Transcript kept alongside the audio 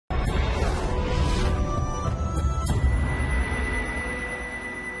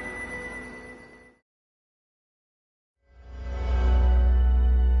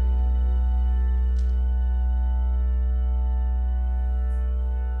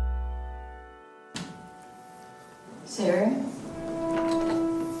Sir?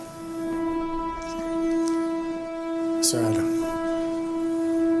 Sir Adam.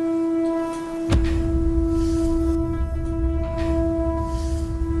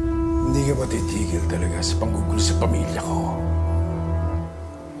 Hindi ka ba titigil talaga sa panggugulo sa pamilya ko?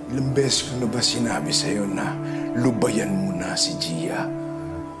 Ilang beses ko na ba sinabi sa'yo na lubayan mo na si Jia?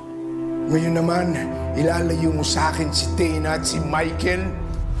 Ngayon naman, ilalayo mo sa akin si Tina at si Michael?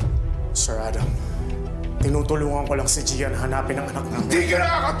 Sir Adam, tinutulungan ko lang si Jia na hanapin ang anak namin. Hindi ka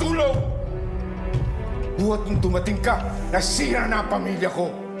nakakatulong! Buhat nung dumating ka, nasira na ang pamilya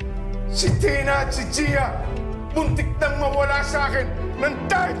ko. Si Tina at si Jia, muntik nang mawala sa akin nang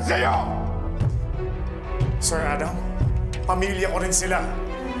dahil sa'yo! Sir Adam, pamilya ko rin sila.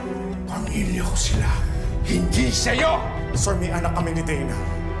 Pamilya ko sila, hindi sa'yo! Sir, may anak kami ni Tina.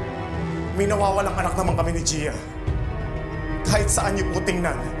 May nawawalang anak naman kami ni Jia. Kahit saan niyo po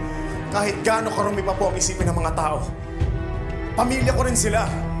tingnan, kahit gaano karumi pa po ang isipin ng mga tao, pamilya ko rin sila.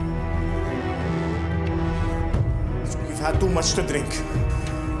 We've had too much to drink.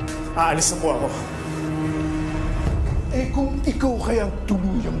 Aalis na po ako. Eh kung ikaw kayang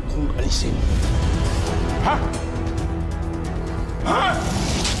tuluyang kong alisin. Ha? Ha?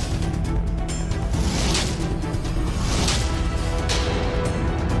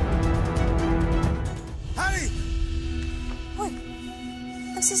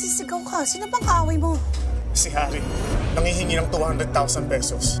 Nagsisisigaw ka. Sino bang kaaway mo? Si Harry, nangihingi ng 200,000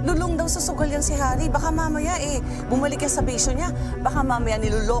 pesos. Lulong daw sa sugal yan si Harry. Baka mamaya bumalik yan sa bisyo niya. Baka mamaya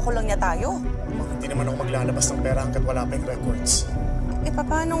niluloko lang niya tayo. Hindi naman ako maglalabas ng pera hanggat wala pa yung records.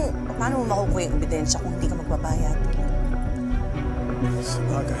 Paano mo makukuha yung ebidensya kung hindi ka magbabayad?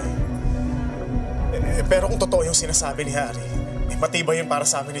 Sabagay. Pero kung totoo yung sinasabi ni Harry, matibay yun para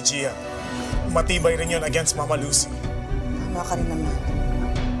sa amin ni Jia. Matibay rin yun against Mama Lucy. Tama ka rin naman.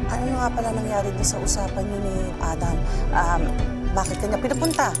 Ano nga pala nangyari din sa usapan niyo ni Adam? Bakit kanya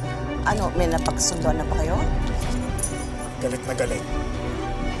pinupunta? May napagsunduan na pa kayo? Galit na galit.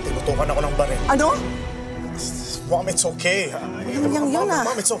 Tinutukan ako ng baril. Ano? Mom, it's okay.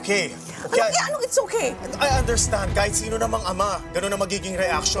 Mom, it's okay. Anong it's okay? I understand. Kahit sino namang ama, gano'n na magiging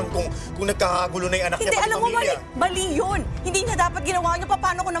reaction kung nagkakagulo na yung anak niya pati alam mo, pamilya. mali yun. Hindi niya dapat ginawa niyo.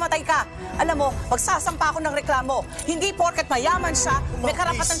 Paano kung namatay ka? Alam mo, magsasampa ako ng reklamo. Hindi porket mayaman siya, may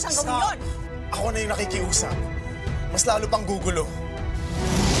karapatan siyang gawin yun. Ako na yung nakikiusap. Mas lalo pang gugulo.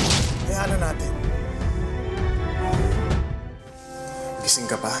 Hayaan na natin. Gising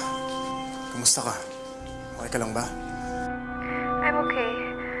ka pa? Kumusta ka? Okay ka lang ba? I'm okay.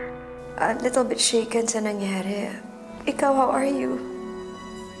 A little bit shaken sa nangyari. Ikaw, how are you?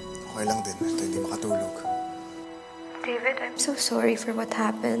 Okay lang din. Ito, hindi makatulog. David, I'm so sorry for what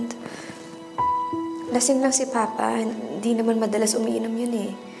happened. Lasing lang si Papa. Hindi naman madalas umiinom yun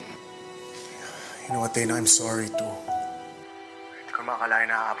eh. You know what, Tina? I'm sorry too. Hindi ko makakalain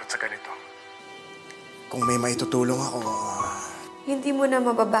na aabot sa ganito. Kung may maitutulong ako... Hindi mo na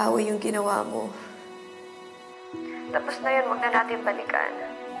mababawi yung ginawa mo. Tapos na yun, huwag na natin balikan.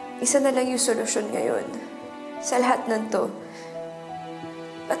 Isa na lang yung solusyon ngayon. Sa lahat ng to,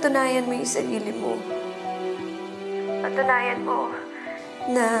 patunayan mo yung sarili mo. Patunayan mo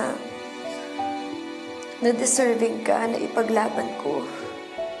na deserving ka na ipaglaban ko.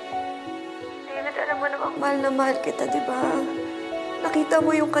 David, alam mo namang mahal na mahal kita, di ba? Nakita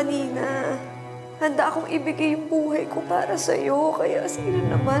mo yung kanina. Handa akong ibigay yung buhay ko para sa'yo. Kaya sige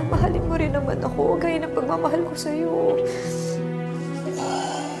naman, mahalin mo rin naman ako. Gaya ng pagmamahal ko sa'yo.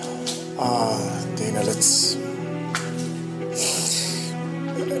 Tina, let's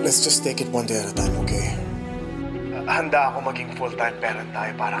just take it one day at a time, okay? Handa ako maging full-time parent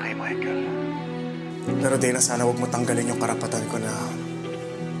tayo para kay Michael. Pero Tina, sana huwag mo tanggalin yung karapatan ko na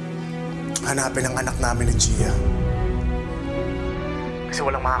hanapin ang anak namin ni Jia. Kasi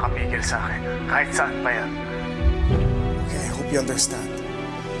walang makakapigil sa akin, kahit saan pa yan. Okay, I hope you understand.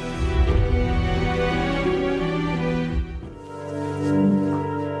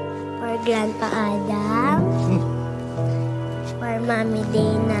 For Grandpa Adam, for Mommy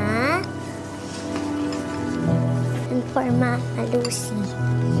Dana, and for Mama Lucy.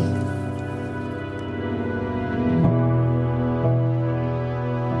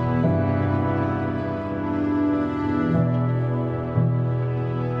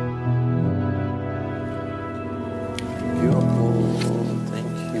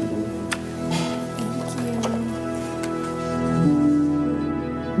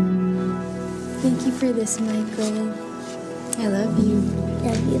 Thank you for this, Michael. I love you.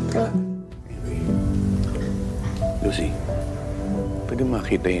 Love you po. Lucy, pwede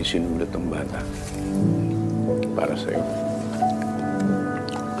makita yung sinulat ng bata para sa'yo.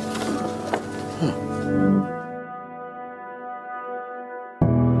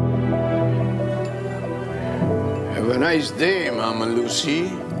 Nice day, Mama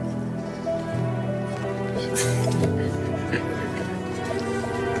Lucy.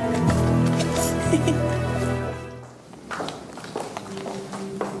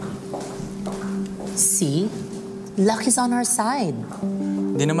 See? Luck is on our side.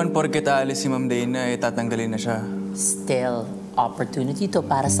 Di naman porket aalis si Ma'am Dana, tatanggalin na siya. Still, opportunity to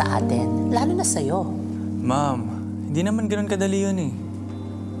para sa atin, lalo na sa'yo. Ma'am, hindi naman ganoon kadali yun eh.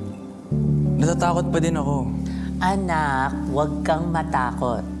 Natatakot pa din ako. Anak, huwag kang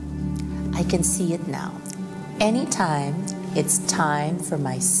matakot. I can see it now. Anytime, it's time for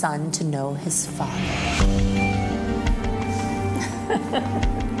my son to know his father.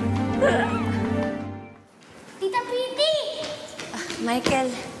 Tita Pretty!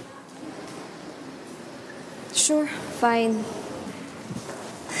 Michael. Sure, fine.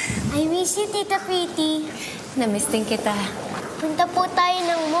 I miss you, Tita Pretty. Namiss din kita. Punta po tayo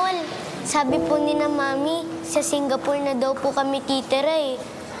ng mall. Sabi po ni na Mami, sa Singapore na daw po kami titira eh.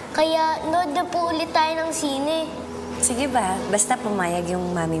 Kaya nood na po ulit tayo ng sine. Sige ba? Basta pumayag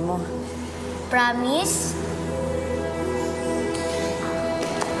yung mami mo. Promise?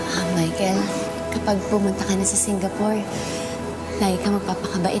 Michael, kapag pumunta ka na sa Singapore, lagi ka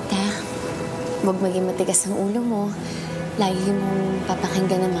magpapakabait, ha? Huwag maging matigas ang ulo mo. Lagi mong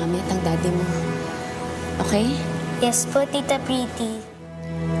papakinggan ng mami at ang daddy mo. Okay? Yes po, Tita Pretty.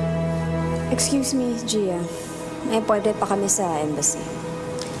 Excuse me, Jia. May appointment pa kami sa embassy.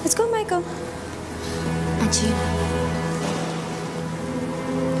 Let's go, Michael. Chiu.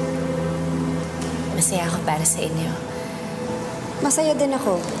 Masaya ako para sa inyo. Masaya din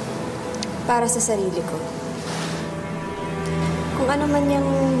ako. Para sa sarili ko. Kung ano man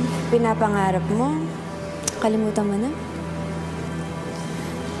yung pinapangarap mo, kalimutan mo na.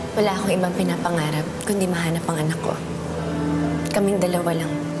 Wala akong ibang pinapangarap, kundi mahanap ang anak ko. Kaming dalawa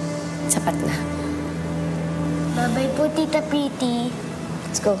lang. Sapat na. Bye-bye po, Tita Pretty.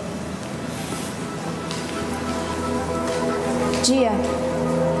 Let's go. Jia.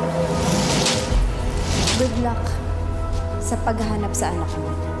 Good luck sa paghahanap sa anak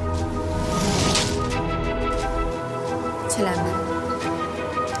mo. Salamat.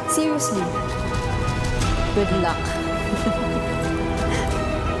 Seriously. Good luck.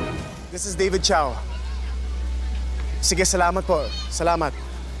 This is David Chow. Sige, salamat po. Salamat.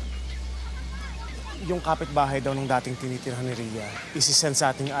 Yung kapitbahay daw ng dating tinitirhan ni Rhea, isisend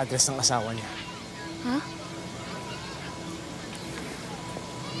sa ating address ng asawa niya. Ha?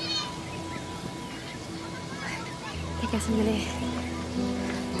 Teka, sandali.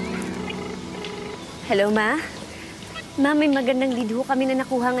 Hello, Ma? Ma, may magandang lead ho kami na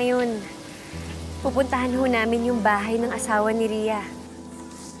nakuha ngayon. Pupuntahan ho namin yung bahay ng asawa ni Rhea.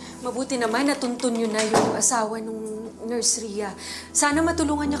 Mabuti naman natuntun niyo na yung asawa nung nurse Rhea. Sana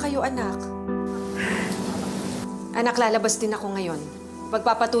matulungan niya kayo, anak. Anak, lalabas din ako ngayon.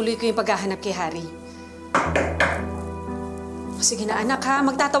 Magpapatuloy ko yung paghahanap kay Harry. Sige na, anak, ha?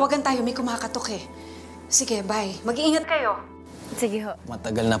 Magtatawagan tayo. May kumakatok eh. Sige, bye. Mag-iingat kayo. Sige ho.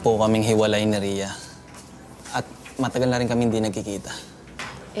 Matagal na po kaming hiwalay ni Rhea. At matagal na rin kami hindi nagkikita.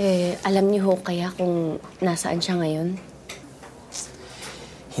 Alam niyo ho kaya kung nasaan siya ngayon?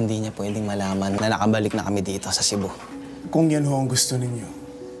 Hindi niya pwedeng malaman na nakabalik na kami dito sa Cebu. Kung yan ho ang gusto ninyo.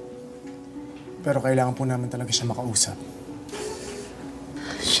 Pero kailangan po namin talaga siya makausap.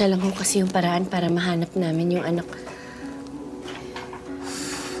 Siya lang ho kasi yung paraan para mahanap namin yung anak.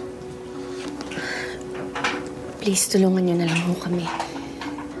 Please, tulungan niyo na lang ho kami.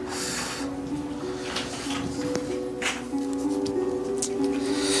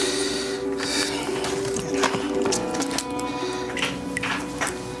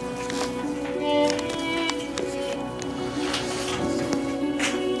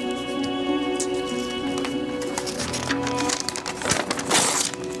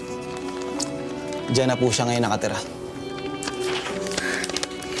 Diyan na po siya ngayon nakatira.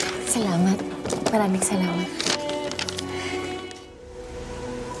 Salamat. Maraming salamat.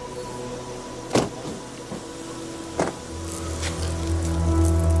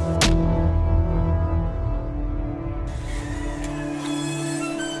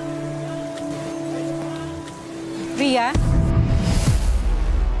 Rhea?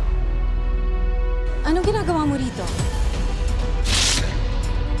 Anong ginagawa mo rito?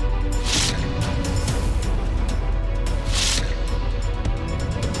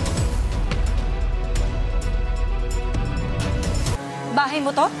 Bahay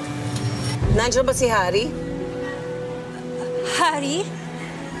mo to? Nandiyan ba si Harry? Harry?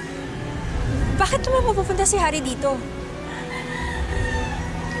 Bakit naman mapupunta si Harry dito?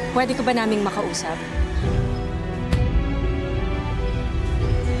 Pwede ko ba naming makausap?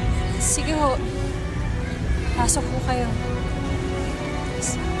 Sige ho. Pasok po kayo.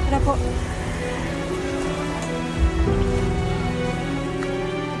 Tara po.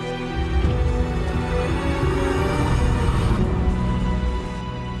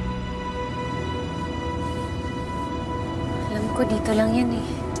 Alam ko, dito lang yan eh.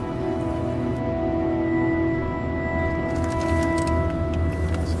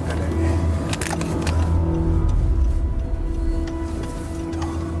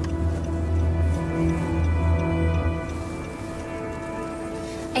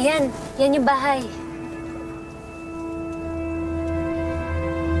 Ayan, yan yung bahay.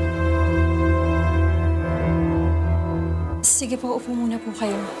 Sige po, upo muna po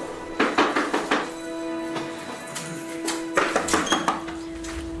kayo.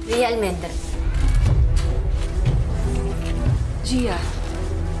 Ria Almendra. Jia.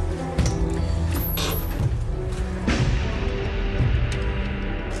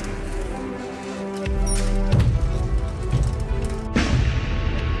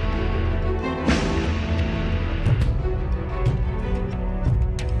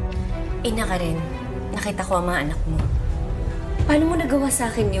 Ina ka rin. Nakita ko ang mga anak mo. Paano mo nagawa sa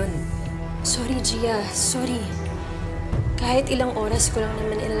akin yun? Sorry, Jia. Sorry. Kahit ilang oras ko lang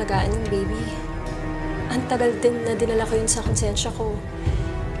naman inalagaan yung baby. Ang tagal din na dinala ko yun sa konsensya ko.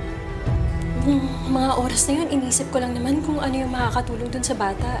 Mga oras na yun, inisip ko lang naman kung ano yung makakatulong dun sa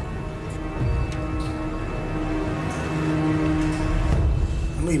bata.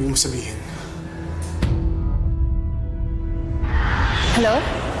 Ano ibig mo sabihin? Hello?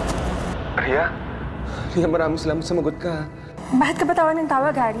 Ria? Ria, maraming salamat sumagot ka. Bakit ka ba tawag ng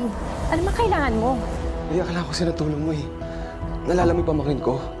tawag, Harry? Ano man kailangan mo? Ria, kailangan ko sinatulong mo eh. Nalala mo yung pamangkin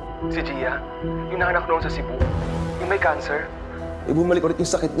ko? Si Jia, yung nanganak noon sa Cebu. Yung may cancer. Bumalik ulit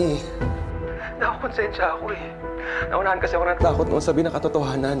yung sakit niya eh. Nakakonsensya ako eh. Naunahan kasi ako ng takot noon sabi ng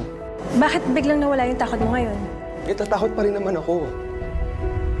katotohanan. Bakit biglang nawala yung takot mo ngayon? Tatakot pa rin naman ako.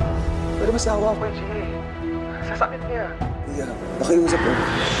 Pero mas nahawa ko yung Jia eh. Sa sakit niya. Ria, nakiusap ko.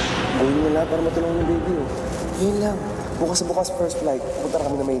 Gawin mo na para matulungan yung baby oh. Yun lang. Bukas first flight. Pupunta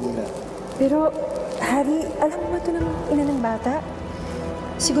kami na Maynila. Pero, Harry, alam mo ba ito ng ina ng bata?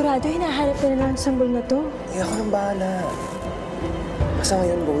 Sigurado hinahanap ka na lang ang sanggol na to. Eh, ako nang bahala. Basta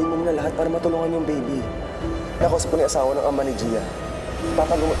ngayon, gawin mo muna lahat para matulungan yung baby. Nakausap ko na yung asawa ng ama ni Jia.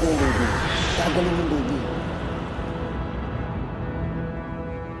 Papagamot niya yung baby. Gagaling yung baby.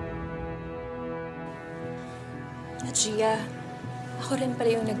 At Jia, ako rin pala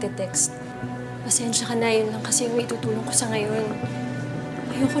yung nagte-text. Pasensya ka na, yun lang kasi yung may tutulong ko sa ngayon.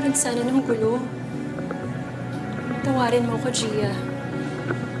 Ayoko rin sana ng gulo. Tawarin mo ko, Jia.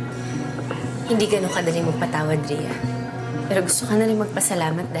 Hindi ganun kadali magpatawad, Ria. Pero gusto ka na rin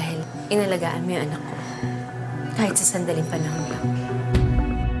magpasalamat dahil inalagaan mo yung anak ko. Kahit sa sandaling panahon lang.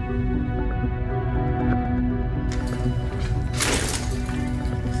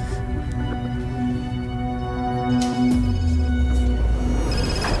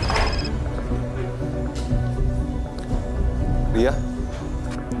 Ria?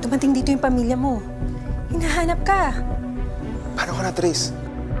 Dumating dito yung pamilya mo. Hinahanap ka. Paano ka na-trace?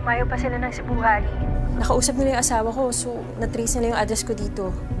 Lumayo pa sila ng Cebu, Harry. Nakausap nila yung asawa ko, so na-trace nila yung address ko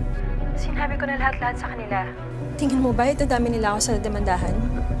dito. Sinabi ko na lahat-lahat sa kanila. Tingin mo ba ito dami nila ako sa demandahan?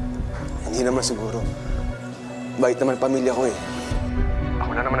 Hindi naman siguro. Bait naman pamilya ko eh.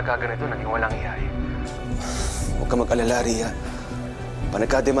 Ako na naman nagkaganito, naging walang iya eh. Huwag ka mag-alala, Ria. Pag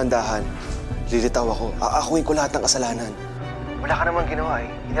nagkademandahan, lilitaw ako. Aakuin ko lahat ng kasalanan. Wala ka naman ginawa eh.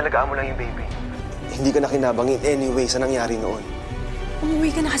 Inalagaan mo lang yung baby. Hindi ka na kinabangin anyway sa nangyari noon.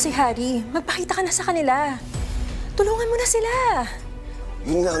 Umuwi ka na kasi, Harry. Magpakita ka na sa kanila. Tulungan mo na sila.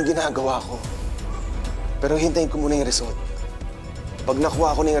 Yun nga ang ginagawa ko. Pero hintayin ko muna yung result. Pag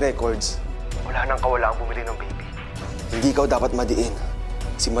nakuha ko na yung records, wala nang kawala ang bumili ng baby. Hindi ikaw dapat madiin.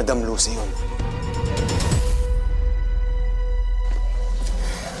 Si Madam Lucy yun.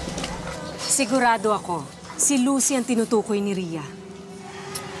 Sigurado ako, si Lucy ang tinutukoy ni Ria.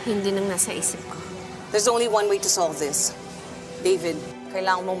 Hindi nang nasa isip ko. There's only one way to solve this. David,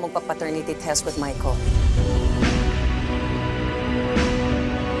 kailangan mong magpa-paternity test with Michael.